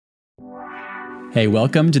Hey,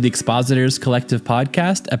 welcome to the Expositors Collective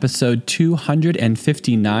Podcast, episode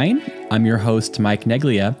 259. I'm your host, Mike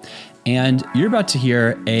Neglia, and you're about to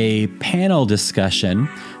hear a panel discussion,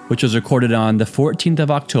 which was recorded on the 14th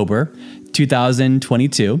of October,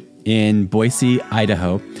 2022 in Boise,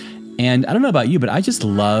 Idaho. And I don't know about you, but I just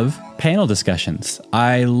love panel discussions.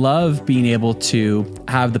 I love being able to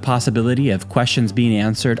have the possibility of questions being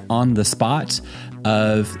answered on the spot,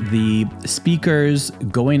 of the speakers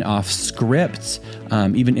going off script,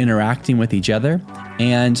 even interacting with each other.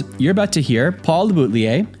 And you're about to hear Paul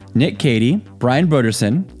LeBoutelier, Nick Cady, Brian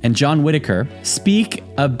Broderson, and John Whitaker speak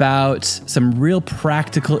about some real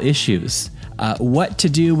practical issues. What to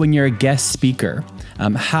do when you're a guest speaker.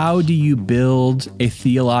 How do you build a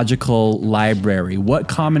theological library? What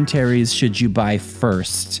commentaries should you buy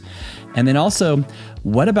first? And then also,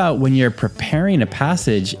 what about when you're preparing a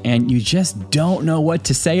passage and you just don't know what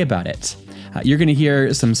to say about it? You're going to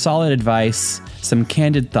hear some solid advice, some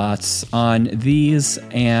candid thoughts on these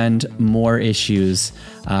and more issues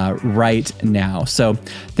right now. So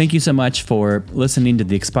thank you so much for listening to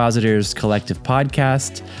the Expositors Collective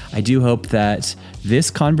Podcast. I do hope that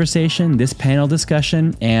this conversation, this panel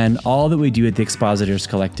discussion, and all that we do at the Expositors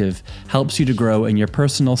Collective helps you to grow in your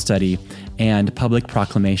personal study and public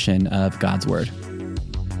proclamation of God's Word.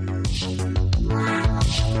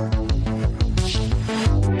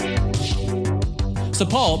 So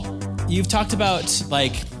Paul, you've talked about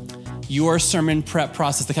your sermon prep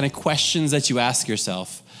process, the kind of questions that you ask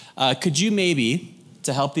yourself. Could you maybe,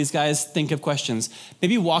 to help these guys think of questions,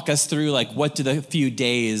 maybe walk us through what do the few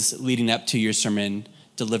days leading up to your sermon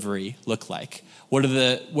delivery look like? What are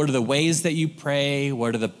the ways that you pray?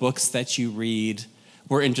 What are the books that you read?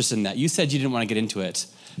 We're interested in that. You said you didn't want to get into it,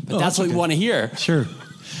 but that's what we want to hear. Sure.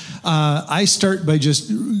 I start by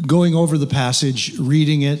just going over the passage,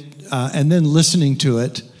 reading it, and then listening to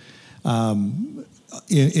it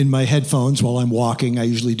in my headphones while I'm walking. I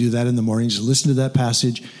usually do that in the morning, just listen to that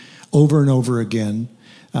passage over and over again,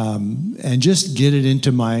 and just get it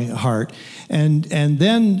into my heart. And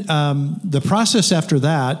then the process after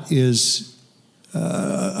that is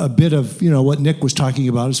a bit of what Nick was talking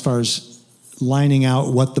about as far as lining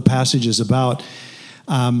out what the passage is about.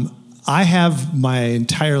 I have my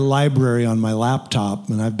entire library on my laptop,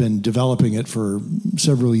 and I've been developing it for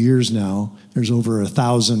several years now. There's over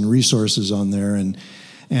 1,000 resources on there, and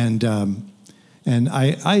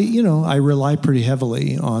I rely pretty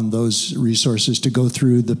heavily on those resources to go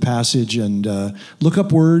through the passage and look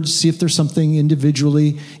up words, see if there's something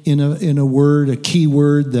individually in a word, a key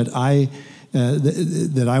word that I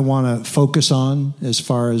want to focus on as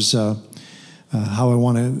far as how I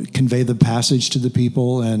want to convey the passage to the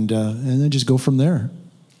people, and then just go from there.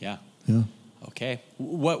 Yeah. Yeah. Okay.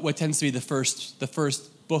 What tends to be the first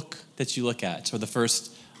book that you look at, or the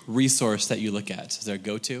first resource that you look at? Is there a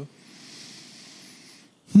go-to?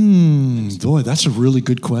 Boy, that's a really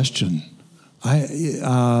good question.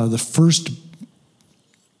 The first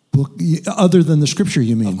book, other than the scripture,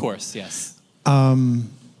 you mean? Of course, yes. I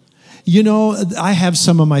have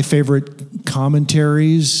some of my favorite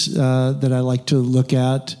commentaries that I like to look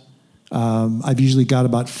at. I've usually got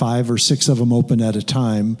about 5 or 6 of them open at a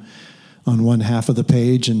time on one half of the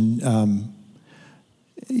page. And,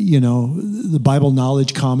 the Bible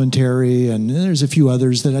Knowledge Commentary, and there's a few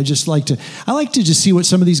others that I just like to. I like to just see what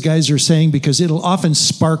some of these guys are saying, because it'll often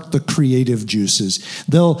spark the creative juices.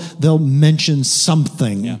 They'll mention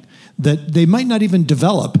something. Yeah. That they might not even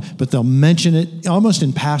develop, but they'll mention it almost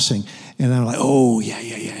in passing. And I'm like, oh,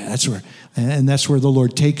 yeah, that's where the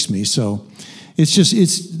Lord takes me. So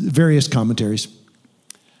it's various commentaries.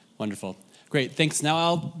 Wonderful. Great, thanks. Now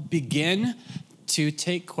I'll begin to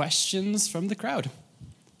take questions from the crowd.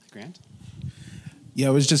 Grant? Yeah, I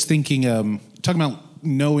was just thinking, talking about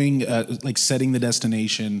knowing, setting the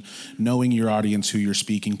destination, knowing your audience, who you're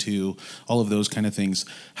speaking to, all of those kind of things.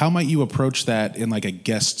 How might you approach that in a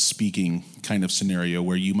guest speaking kind of scenario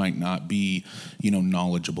where you might not be,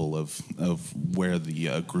 knowledgeable of where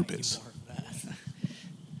the group is?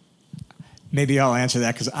 Maybe I'll answer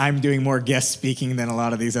that, because I'm doing more guest speaking than a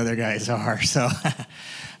lot of these other guys are. So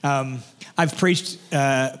I've preached.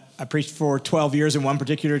 I preached for 12 years in one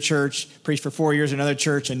particular church, preached for 4 years in another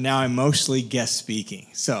church, and now I'm mostly guest speaking.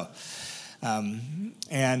 So,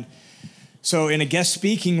 so in a guest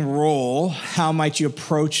speaking role, how might you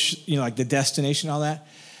approach, the destination, all that?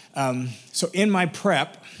 So in my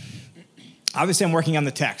prep, obviously I'm working on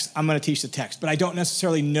the text. I'm going to teach the text, but I don't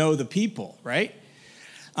necessarily know the people, right?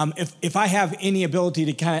 If I have any ability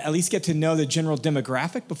to kind of at least get to know the general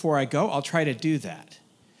demographic before I go, I'll try to do that.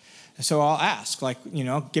 So I'll ask, like,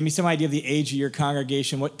 give me some idea of the age of your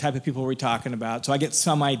congregation. What type of people are we talking about? So I get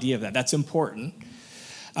some idea of that. That's important.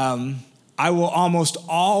 I will almost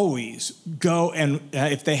always go and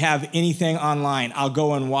if they have anything online, I'll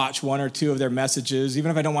go and watch one or two of their messages. Even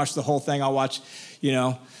if I don't watch the whole thing, I'll watch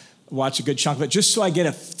a good chunk of it, just so I get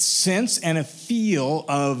a sense and a feel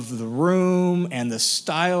of the room and the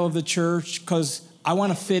style of the church, because I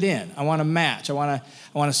want to fit in. I want to match. I want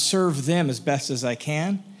to serve them as best as I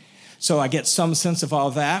can. So I get some sense of all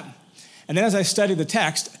of that. And then as I study the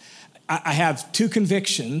text, I have two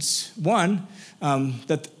convictions. One,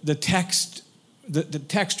 that the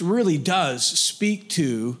text really does speak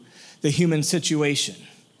to the human situation.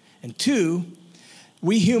 And two,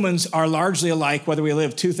 we humans are largely alike, whether we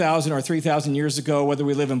live 2,000 or 3,000 years ago, whether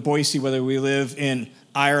we live in Boise, whether we live in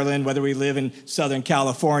Ireland, whether we live in Southern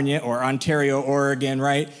California or Ontario, Oregon,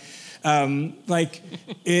 right?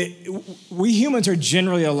 We humans are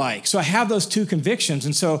generally alike. So I have those two convictions.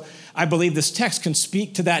 And so I believe this text can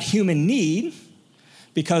speak to that human need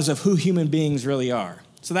because of who human beings really are.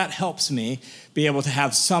 So that helps me be able to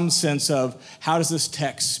have some sense of how does this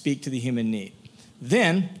text speak to the human need.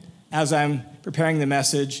 Then, as I'm preparing the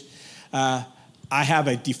message, I have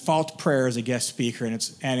a default prayer as a guest speaker, and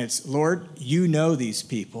it's Lord, you know these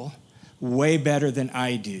people way better than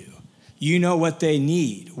I do. You know what they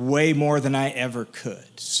need way more than I ever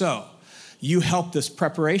could. So you help this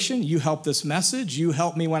preparation, you help this message, you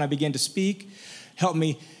help me when I begin to speak, help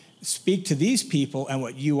me speak to these people and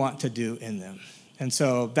what you want to do in them. And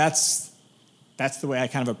so that's the way I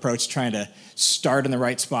kind of approach trying to start in the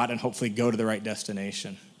right spot and hopefully go to the right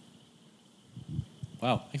destination.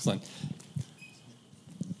 Wow, excellent.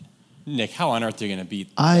 Nick, how on earth are you going to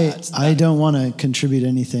beat that? I don't want to contribute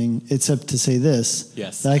anything except to say this.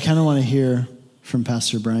 Yes. That I kind of want to hear from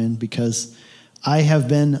Pastor Brian, because I have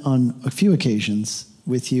been on a few occasions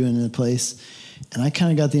with you in a place, and I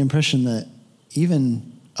kind of got the impression that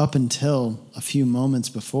even up until a few moments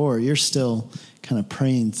before, you're still kind of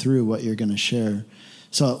praying through what you're going to share.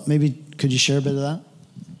 So maybe could you share a bit of that?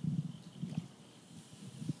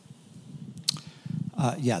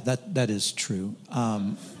 Yeah, that is true.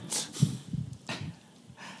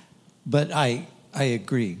 But I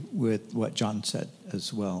agree with what John said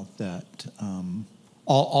as well, that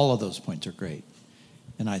all of those points are great.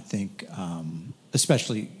 And I think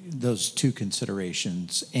especially those two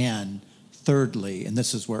considerations. And thirdly, and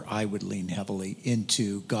this is where I would lean heavily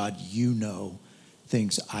into, God, you know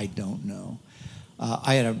things I don't know.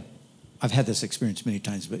 I've had this experience many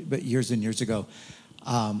times, but years and years ago,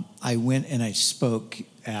 I went and I spoke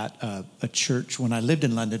at a church. When I lived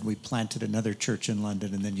in London, we planted another church in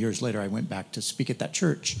London, and then years later I went back to speak at that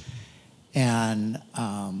church. And,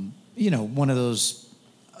 one of those,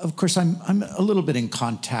 of course, I'm a little bit in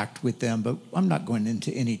contact with them, but I'm not going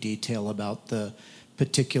into any detail about the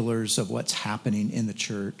particulars of what's happening in the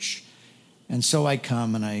church. And so I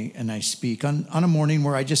come and I speak on a morning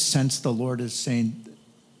where I just sense the Lord is saying,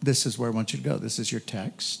 this is where I want you to go. This is your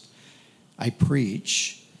text. I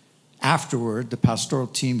preach. Afterward, the pastoral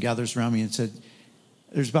team gathers around me and said,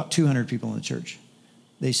 there's about 200 people in the church.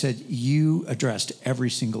 They said, you addressed every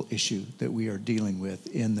single issue that we are dealing with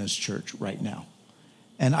in this church right now.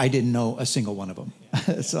 And I didn't know a single one of them.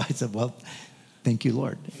 So I said, well, thank you,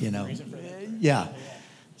 Lord. Yeah.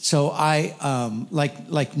 So I,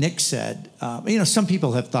 like Nick said, some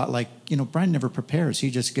people have thought Brian never prepares. He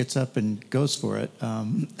just gets up and goes for it.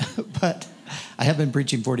 But I have been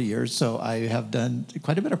preaching 40 years, so I have done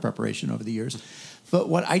quite a bit of preparation over the years. But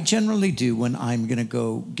what I generally do when I'm going to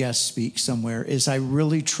go guest speak somewhere is I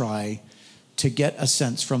really try to get a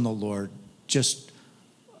sense from the Lord, just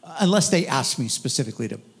unless they ask me specifically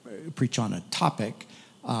to preach on a topic,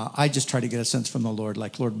 I just try to get a sense from the Lord,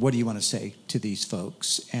 like, Lord, what do you want to say to these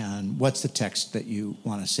folks? And what's the text that you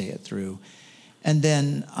want to say it through? And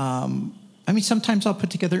then, sometimes I'll put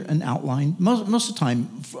together an outline. Most of the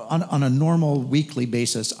time, on a normal weekly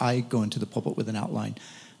basis, I go into the pulpit with an outline.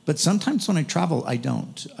 But sometimes when I travel, I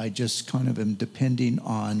don't. I just kind of am depending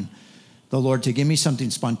on the Lord to give me something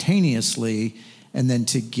spontaneously and then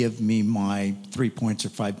to give me my 3 points or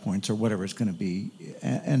 5 points or whatever it's going to be.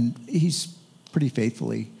 And he's pretty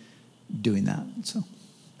faithfully doing that. So,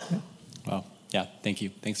 yeah. Wow. Yeah, thank you.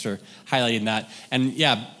 Thanks for highlighting that. And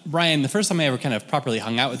yeah, Brian, the first time I ever kind of properly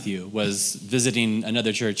hung out with you was visiting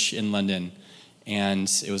another church in London. And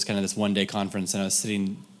it was kind of this one-day conference, and I was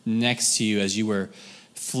sitting next to you as you were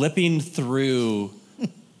flipping through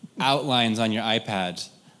outlines on your iPad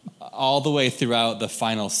all the way throughout the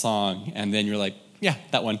final song. And then you're like, yeah,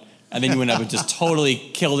 that one. And then you went up and just totally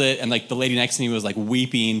killed it. And the lady next to me was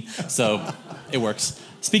weeping. So it works.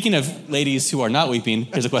 Speaking of ladies who are not weeping,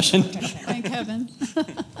 here's a question. Hi, Kevin.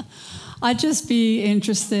 I'd just be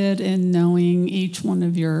interested in knowing each one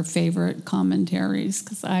of your favorite commentaries,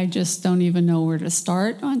 because I just don't even know where to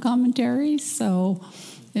start on commentaries. So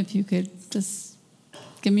if you could just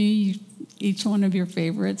give me each one of your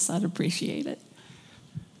favorites, I'd appreciate it.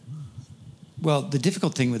 Well, the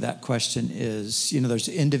difficult thing with that question is, there's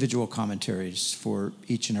individual commentaries for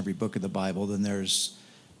each and every book of the Bible. Then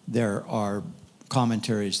there are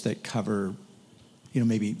commentaries that cover,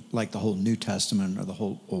 maybe like the whole New Testament or the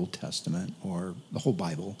whole Old Testament or the whole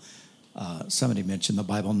Bible. Somebody mentioned the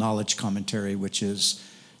Bible Knowledge Commentary, which is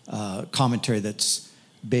commentary that's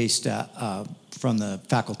based from the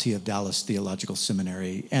faculty of Dallas Theological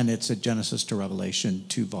Seminary, and it's a Genesis to Revelation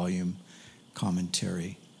 2-volume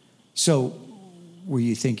commentary. So were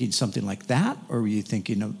you thinking something like that, or were you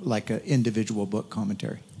thinking of like an individual book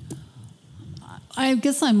commentary? I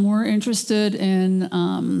guess I'm more interested in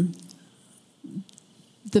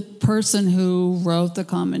the person who wrote the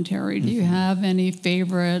commentary. Do you have any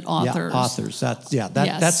favorite authors? Yeah, authors.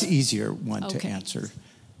 That's the easier one to answer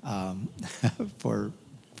for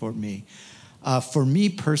me. For me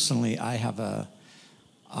personally, I have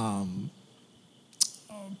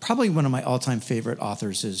probably one of my all-time favorite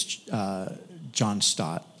authors is John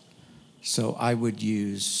Stott. So I would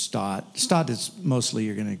use Stott. Stott is mostly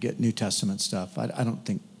you're going to get New Testament stuff. I don't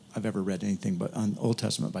think I've ever read anything but on Old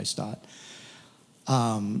Testament by Stott.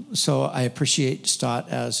 So I appreciate Stott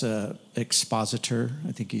as an expositor.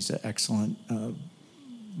 I think he's an excellent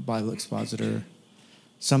Bible expositor.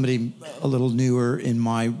 Somebody a little newer in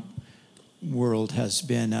my world has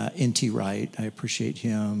been N.T. Wright. I appreciate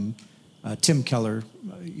him. Tim Keller,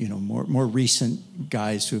 more recent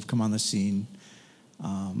guys who have come on the scene.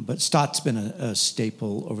 But Stott's been a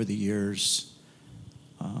staple over the years.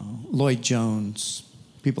 Lloyd Jones,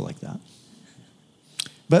 people like that.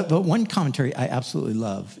 But one commentary I absolutely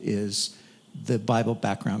love is the Bible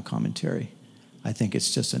Background Commentary. I think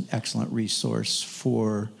it's just an excellent resource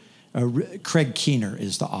for... Craig Keener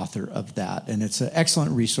is the author of that, and it's an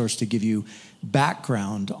excellent resource to give you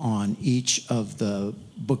background on each of the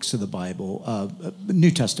books of the Bible,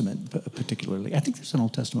 New Testament particularly. I think there's an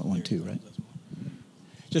Old Testament one too, right?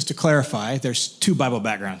 Just to clarify, there's 2 Bible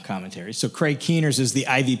background commentaries. So Craig Keener's is the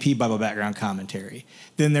IVP Bible background commentary.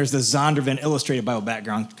 Then there's the Zondervan Illustrated Bible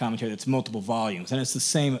background commentary that's multiple volumes. And it's the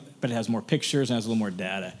same, but it has more pictures and has a little more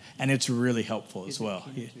data. And it's really helpful as well.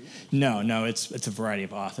 No, it's a variety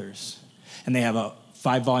of authors. And they have a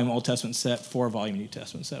 5-volume Old Testament set, 4-volume New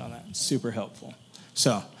Testament set on that. It's super helpful.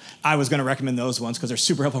 So I was going to recommend those ones because they're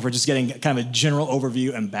super helpful for just getting kind of a general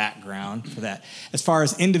overview and background for that. As far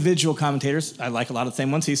as individual commentators, I like a lot of the same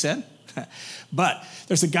ones he said. But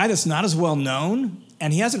there's a guy that's not as well known,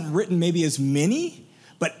 and he hasn't written maybe as many,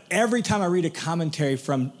 but every time I read a commentary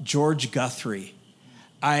from George Guthrie,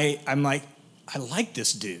 I'm like, I like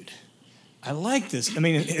this dude. I like this. I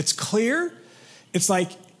mean, it's clear. It's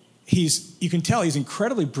like you can tell he's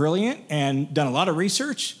incredibly brilliant and done a lot of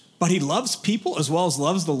research, but he loves people as well as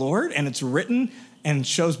loves the Lord, and it's written and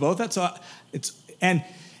shows both that. So and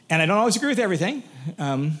I don't always agree with everything,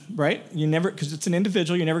 right? You never, because it's an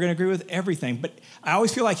individual, you're never going to agree with everything. But I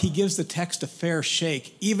always feel like he gives the text a fair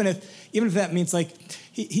shake, even if that means like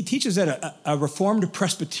he teaches at a Reformed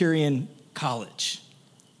Presbyterian college.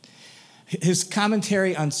 His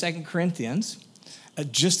commentary on 2 Corinthians,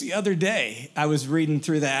 just the other day, I was reading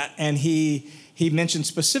through that, and he mentioned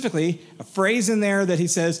specifically a phrase in there that he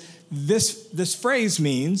says, this phrase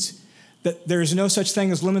means that there is no such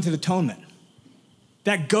thing as limited atonement.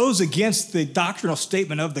 That goes against the doctrinal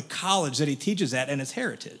statement of the college that he teaches at and its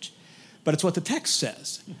heritage. But it's what the text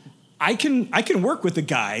says. I can work with the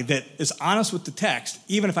guy that is honest with the text,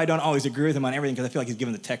 even if I don't always agree with him on everything, because I feel like he's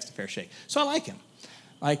giving the text a fair shake. So I like him.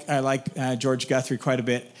 I like George Guthrie quite a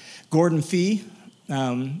bit. Gordon Fee.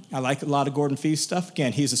 I like a lot of Gordon Fee's stuff.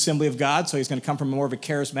 Again, he's Assembly of God, so he's going to come from more of a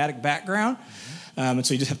charismatic background. And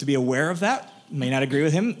so you just have to be aware of that. May not agree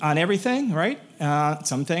with him on everything, right?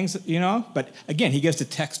 Some things, But again, he gives the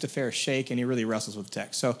text a fair shake, and he really wrestles with the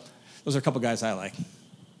text. So those are a couple guys I like.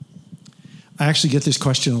 I actually get this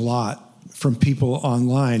question a lot from people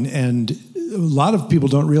online, and a lot of people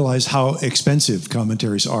don't realize how expensive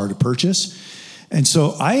commentaries are to purchase. And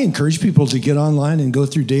so I encourage people to get online and go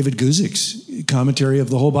through David Guzik's commentary of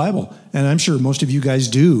the whole Bible. And I'm sure most of you guys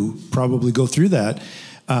do probably go through that,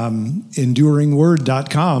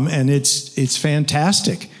 enduringword.com, and it's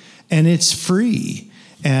fantastic. And it's free.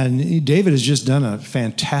 And David has just done a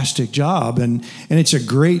fantastic job, and it's a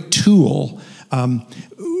great tool.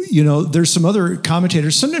 There's some other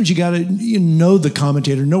commentators. Sometimes you got to know the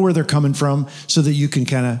commentator, know where they're coming from, so that you can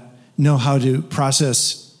kind of know how to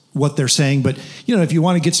process what they're saying. But, if you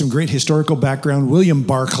want to get some great historical background, William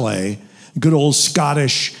Barclay, good old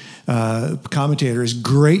Scottish commentator, is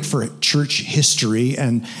great for church history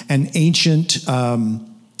and ancient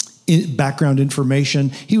background information.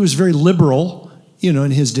 He was very liberal,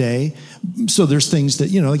 in his day. So there's things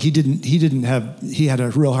that, like he had a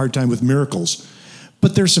real hard time with miracles.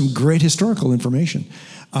 But there's some great historical information.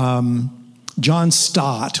 John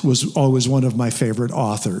Stott was always one of my favorite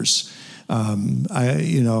authors.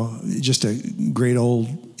 Just a great old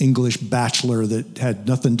English bachelor that had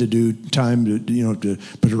nothing to do time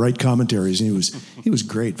but to write commentaries, and he was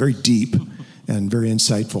great, very deep and very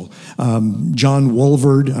insightful. John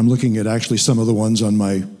Wolford, I'm looking at actually some of the ones on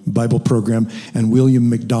my Bible program, and William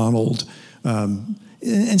MacDonald,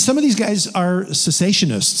 and some of these guys are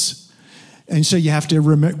cessationists. And so you have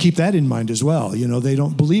to keep that in mind as well. They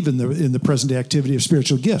don't believe in the present day activity of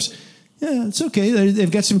spiritual gifts. Yeah, it's okay.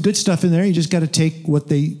 They've got some good stuff in there. You just got to take what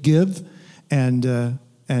they give and kind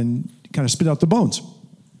of spit out the bones.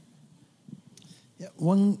 Yeah,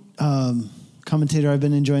 one commentator I've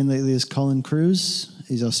been enjoying lately is Colin Cruz.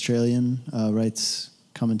 He's Australian, writes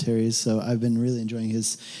commentaries. So I've been really enjoying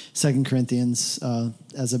his 2 Corinthians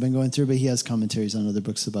as I've been going through, but he has commentaries on other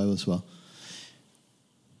books of the Bible as well.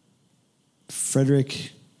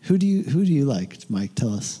 Frederick, who do you like? Mike,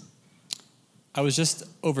 tell us. I was just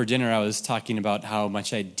over dinner, I was talking about how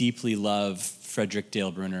much I deeply love Frederick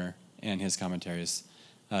Dale Bruner and his commentaries.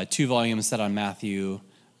 2 volumes set on Matthew,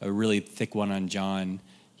 a really thick one on John.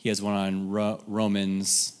 He has one on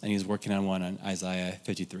Romans, and he's working on one on Isaiah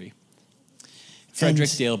 53. Frederick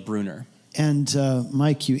Dale Bruner. And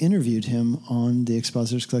Mike, you interviewed him on the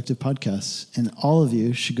Expositors Collective podcast, and all of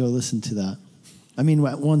you should go listen to that. I mean,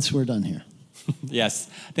 once we're done here. Yes,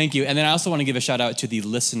 thank you. And then I also want to give a shout out to the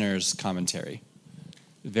listener's commentary.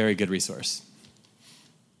 Very good resource.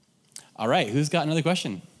 All right, who's got another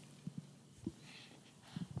question?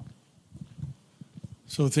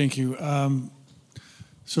 So thank you.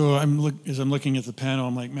 So as I'm looking at the panel,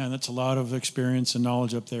 I'm like, man, that's a lot of experience and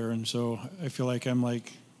knowledge up there. And so I feel like I'm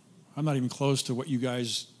not even close to what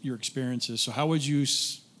your experience is. So what would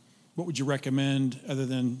you recommend other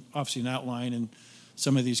than obviously an outline and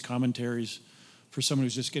some of these commentaries for someone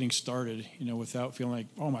who's just getting started, without feeling like,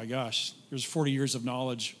 oh my gosh, there's 40 years of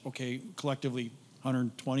knowledge. Okay, collectively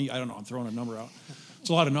 120. I don't know. I'm throwing a number out. It's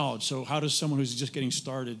a lot of knowledge. So how does someone who's just getting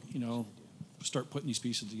started, start putting these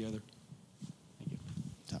pieces together? Thank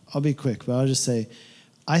you. I'll be quick, but I'll just say,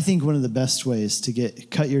 I think one of the best ways to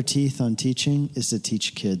cut your teeth on teaching is to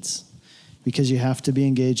teach kids, because you have to be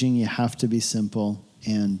engaging, you have to be simple,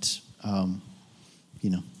 and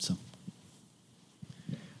so.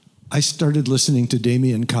 I started listening to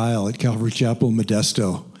Damian Kyle at Calvary Chapel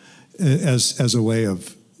Modesto as a way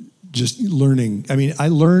of just learning. I mean, I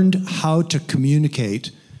learned how to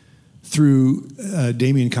communicate through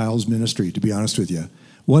Damian Kyle's ministry, to be honest with you.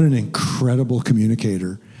 What an incredible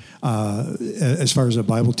communicator as far as a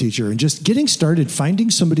Bible teacher. And just getting started, finding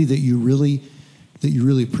somebody that you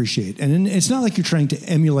really appreciate. And it's not like you're trying to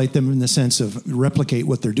emulate them in the sense of replicate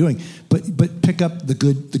what they're doing, but pick up the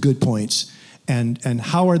good points. And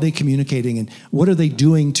how are they communicating, and what are they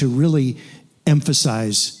doing to really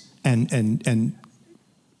emphasize and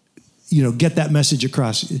get that message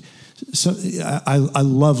across? So I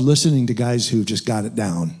love listening to guys who just got it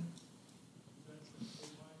down.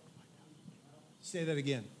 Say that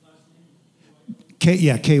again.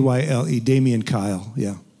 Kyle, Damian Kyle,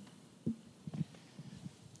 yeah.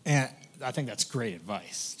 And I think that's great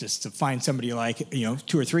advice, just to find somebody like,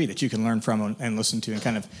 2 or 3 that you can learn from and listen to and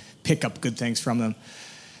kind of pick up good things from them.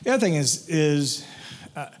 The other thing is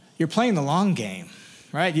you're playing the long game,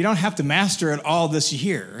 right? You don't have to master it all this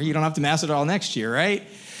year. You don't have to master it all next year, right?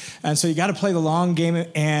 And so you got to play the long game,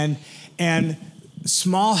 and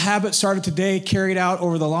small habits started today, carried out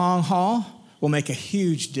over the long haul, will make a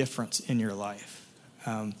huge difference in your life.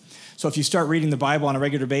 So if you start reading the Bible on a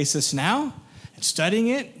regular basis now and studying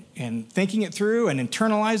it, and thinking it through and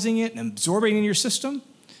internalizing it and absorbing it in your system,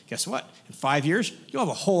 guess what? In 5 years, you'll have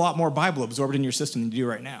a whole lot more Bible absorbed in your system than you do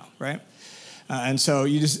right now, right? And so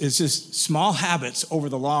it's just small habits over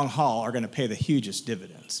the long haul are going to pay the hugest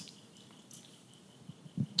dividends.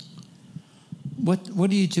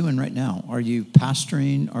 What are you doing right now? Are you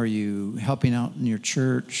pastoring? Are you helping out in your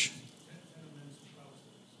church?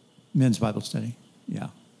 Men's Bible study, yeah.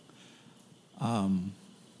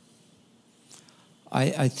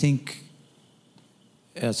 I think,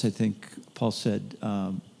 as I think Paul said,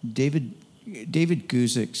 David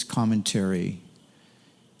Guzik's commentary,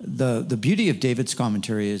 the beauty of David's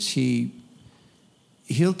commentary is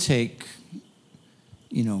he'll take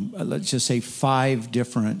let's just say 5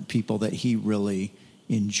 different people that he really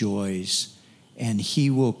enjoys, and he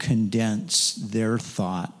will condense their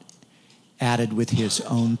thought, added with his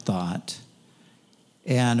own thought.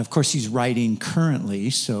 And of course, he's writing currently,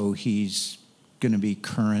 so he's going to be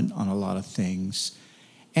current on a lot of things.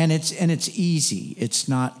 And it's easy. It's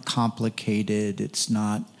not complicated. It's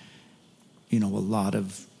not, a lot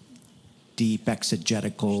of deep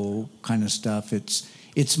exegetical kind of stuff.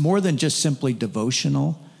 It's more than just simply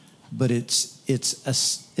devotional, but it's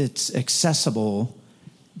accessible,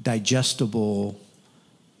 digestible.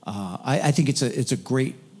 I think it's a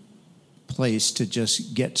great place to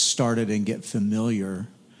just get started and get familiar.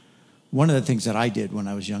 One of the things that I did when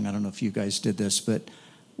I was young, I don't know if you guys did this, but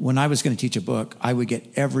when I was going to teach a book, I would get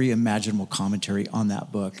every imaginable commentary on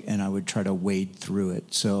that book, and I would try to wade through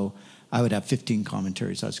it. So I would have 15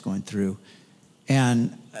 commentaries I was going through.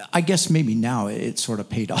 And I guess maybe now it sort of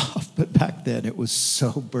paid off, but back then it was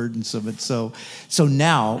so burdensome. And so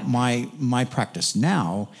now my practice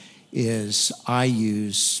now is I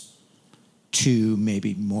use 2,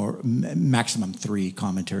 maybe more, maximum 3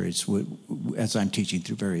 commentaries as I'm teaching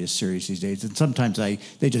through various series these days. And sometimes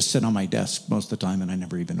they just sit on my desk most of the time, and I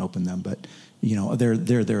never even open them. But they're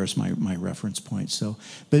there as my reference point. So,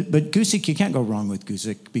 but Guzik, you can't go wrong with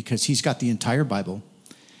Guzik because he's got the entire Bible,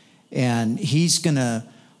 and he's gonna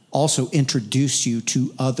also introduce you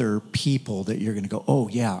to other people that you're going to go, oh,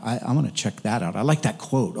 yeah, I'm going to check that out. I like that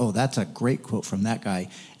quote. Oh, that's a great quote from that guy.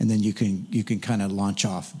 And then you can kind of launch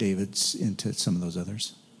off David's into some of those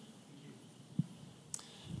others.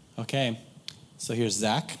 Okay, so here's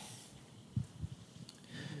Zach.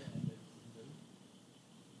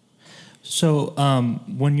 So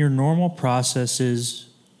when your normal processes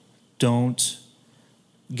don't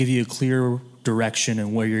give you a clear direction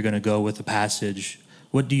and where you're going to go with the passage,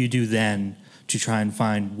 what do you do then to try and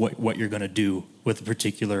find what you're going to do with a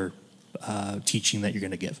particular teaching that you're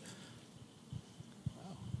going to give?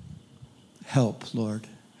 Help, Lord.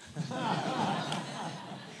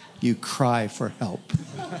 You cry for help.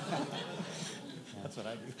 That's what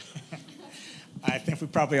I do. I think we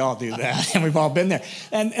probably all do that, and we've all been there.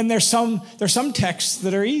 And there's some texts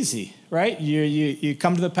that are easy, right? You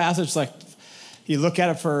come to the passage, like you look at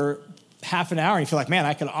it for half an hour and you feel like, man,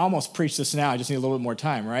 I could almost preach this now. I just need a little bit more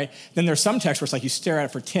time, right? Then there's some texts where it's like you stare at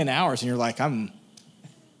it for 10 hours and you're like, and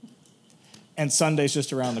Sunday's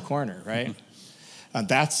just around the corner, right?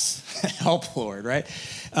 That's help, Lord, right?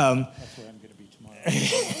 That's where I'm going to be tomorrow.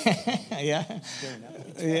 Yeah.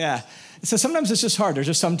 Yeah. So sometimes it's just hard. There's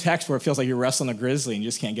just some text where it feels like you're wrestling a grizzly and you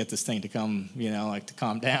just can't get this thing to come, to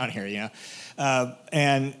calm down here,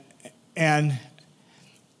 And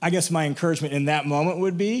I guess my encouragement in that moment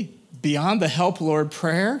would be, beyond the help, Lord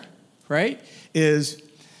prayer, right, is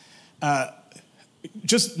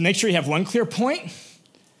just make sure you have one clear point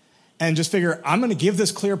and just figure, I'm going to give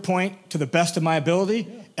this clear point to the best of my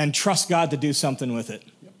ability and trust God to do something with it.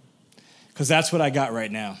 Because that's what I got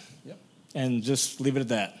right now. And just leave it at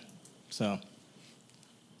that. So.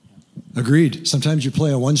 Agreed. Sometimes you play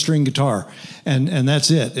a 1-string guitar, and that's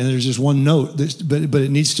it. And there's just one note, but it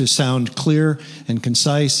needs to sound clear and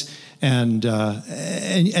concise. And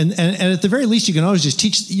at the very least, you can always just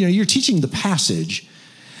teach. You're teaching the passage.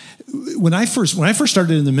 When I first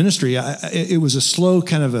started in the ministry, it was a slow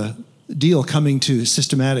kind of a deal coming to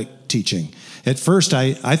systematic teaching. At first,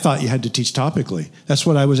 I thought you had to teach topically. That's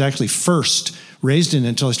what I was actually first raised in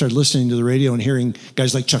until I started listening to the radio and hearing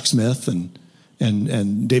guys like Chuck Smith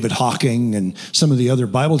and David Hawking and some of the other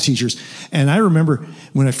Bible teachers. And I remember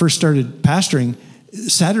when I first started pastoring,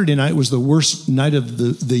 Saturday night was the worst night of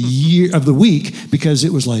the week because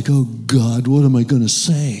it was like, oh God, what am I going to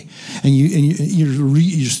say? And you're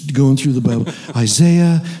just going through the Bible.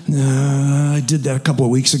 Isaiah, I did that a couple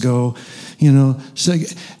of weeks ago. So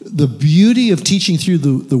the beauty of teaching through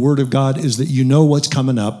the Word of God is that you know what's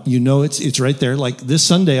coming up. You know it's right there. Like this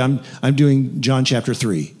Sunday, I'm doing John chapter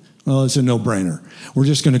 3. Well, it's a no-brainer. We're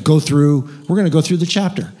just going to go through. We're going to go through the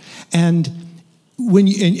chapter, and when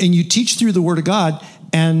you teach through the Word of God,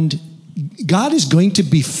 and God is going to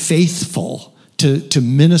be faithful to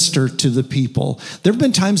minister to the people. There have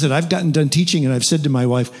been times that I've gotten done teaching, and I've said to my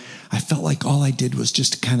wife, I felt like all I did was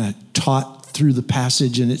just kind of taught through the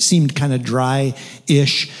passage, and it seemed kind of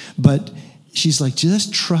dry-ish, but she's like,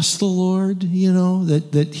 just trust the Lord,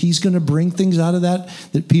 that He's going to bring things out of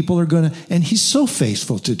that people are going to, and He's so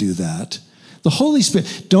faithful to do that. The Holy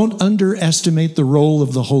Spirit, don't underestimate the role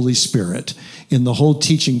of the Holy Spirit in the whole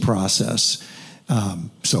teaching process.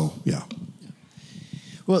 Yeah.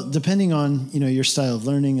 Well, depending on, your style of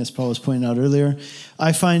learning, as Paul was pointing out earlier,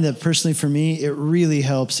 I find that personally for me, it really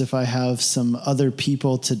helps if I have some other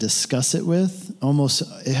people to discuss it with. Almost,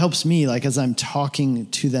 it helps me, like as I'm talking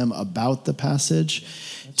to them about the passage,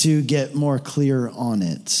 to get more clear on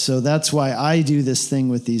it. So that's why I do this thing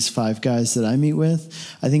with these 5 guys that I meet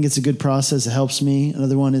with. I think it's a good process. It helps me.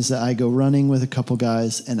 Another one is that I go running with a couple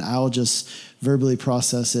guys and I'll just verbally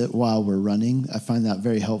process it while we're running. I find that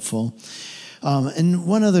very helpful. And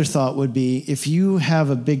one other thought would be, if you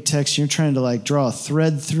have a big text, you're trying to like draw a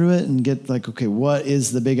thread through it and get like, okay, what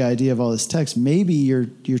is the big idea of all this text? Maybe you're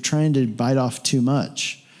trying to bite off too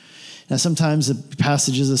much. Now, sometimes a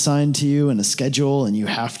passage is assigned to you in a schedule and you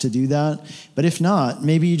have to do that. But if not,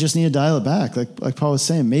 maybe you just need to dial it back. Like Paul was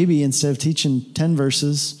saying, maybe instead of teaching 10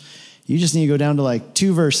 verses, you just need to go down to like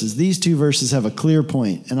 2 verses. These 2 verses have a clear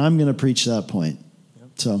point, and I'm going to preach that point.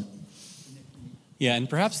 So... Yeah, and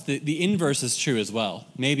perhaps the inverse is true as well.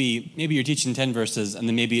 Maybe you're teaching 10 verses, and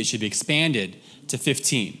then maybe it should be expanded to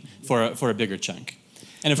 15 for a bigger chunk.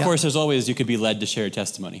 And of course, there's always, you could be led to share your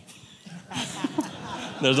testimony.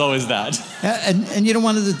 There's always that. And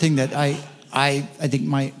one other thing that I think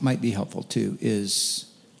might be helpful too is,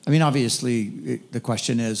 obviously the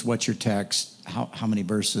question is, what's your text? How many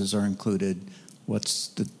verses are included? What's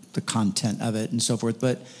the content of it, and so forth.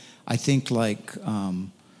 But I think like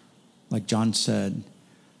John said,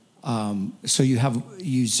 so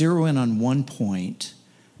you zero in on one point,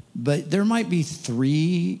 but there might be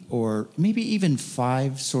 3 or maybe even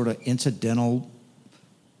 5 sort of incidental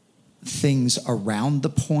things around the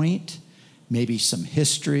point, maybe some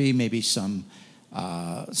history, maybe some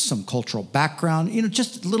cultural background,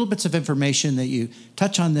 just little bits of information that you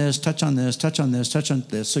touch on this, touch on this, touch on this, touch on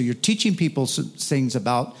this. So you're teaching people some things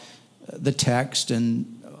about the text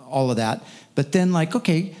and all of that. But then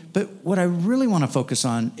okay, but what I really want to focus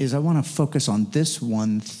on is I want to focus on this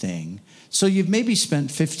one thing. So you've maybe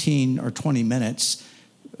spent 15 or 20 minutes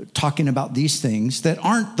talking about these things that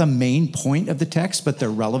aren't the main point of the text, but they're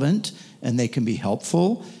relevant and they can be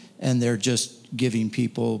helpful, and they're just giving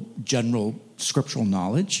people general scriptural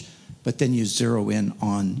knowledge, but then you zero in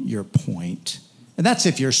on your point. And that's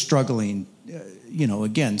if you're struggling.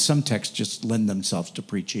 Again, some texts just lend themselves to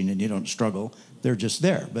preaching and you don't struggle. They're just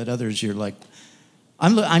there. But others, you're like,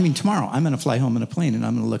 tomorrow I'm going to fly home in a plane and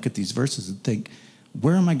I'm going to look at these verses and think,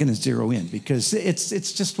 where am I going to zero in? Because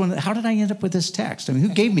it's just how did I end up with this text? Who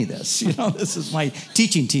gave me this? This is my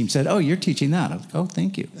teaching team said, oh, you're teaching that. I was like, oh,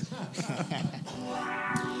 thank you.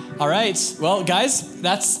 All right. Well, guys,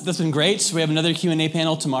 that's been great. We have another Q&A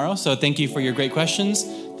panel tomorrow. So thank you for your great questions.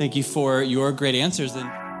 Thank you for your great answers.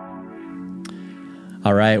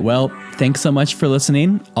 All right. Well, thanks so much for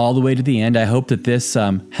listening all the way to the end. I hope that this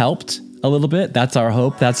helped a little bit. That's our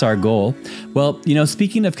hope. That's our goal. Well,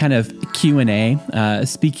 speaking of kind of Q&A,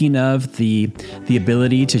 speaking of the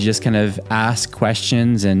ability to just kind of ask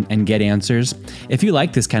questions and get answers, if you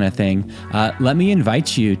like this kind of thing, let me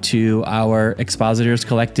invite you to our Expositors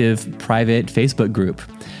Collective private Facebook group.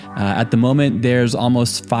 At the moment, there's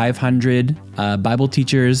almost 500 Bible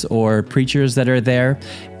teachers or preachers that are there,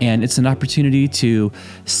 and it's an opportunity to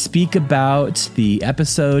speak about the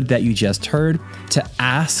episode that you just heard, to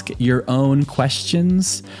ask your own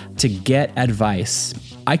questions, to get advice.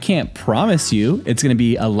 I can't promise you it's going to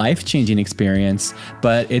be a life-changing experience,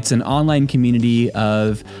 but it's an online community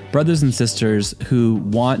of brothers and sisters who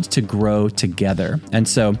want to grow together. And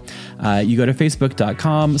so you go to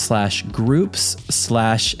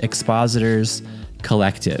facebook.com/groups/expositors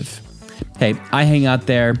collective. Hey, I hang out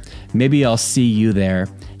there. Maybe I'll see you there.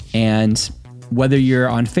 And whether you're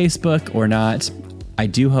on Facebook or not, I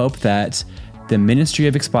do hope that the Ministry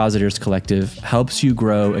of Expositors Collective helps you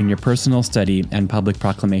grow in your personal study and public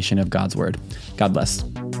proclamation of God's Word. God bless.